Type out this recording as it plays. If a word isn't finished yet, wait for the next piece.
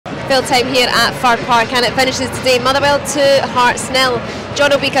full time here at Fir Park, and it finishes today Motherwell 2, Hearts 0.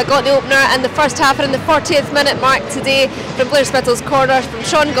 John Obika got the opener in the first half, and in the 40th minute mark today from Blair Spittle's corner from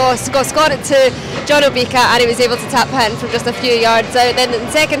Sean Goss. Goss got it to John Obika and he was able to tap it in from just a few yards out. Then in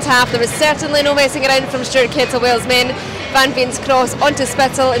the second half there was certainly no messing around from Stuart Kettlewell's men. Van Veen's cross onto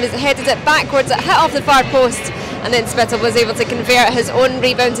Spittle and was headed it backwards, it hit off the far post, and then Spittle was able to convert his own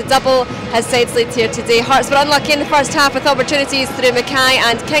rebound to double his side's lead here today. Hearts were unlucky in the first half with opportunities through Mackay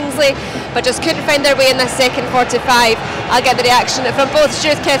and Kingsley, but just couldn't find their way in this second 45. I'll get the reaction from both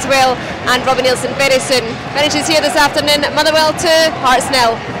Stuart Kettlewell and Robbie Nielsen very soon. Finishes here this afternoon, Motherwell 2, Hearts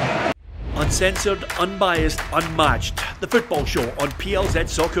 0. Uncensored, unbiased, unmatched. The Football Show on PLZ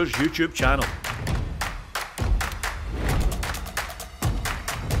Soccer's YouTube channel.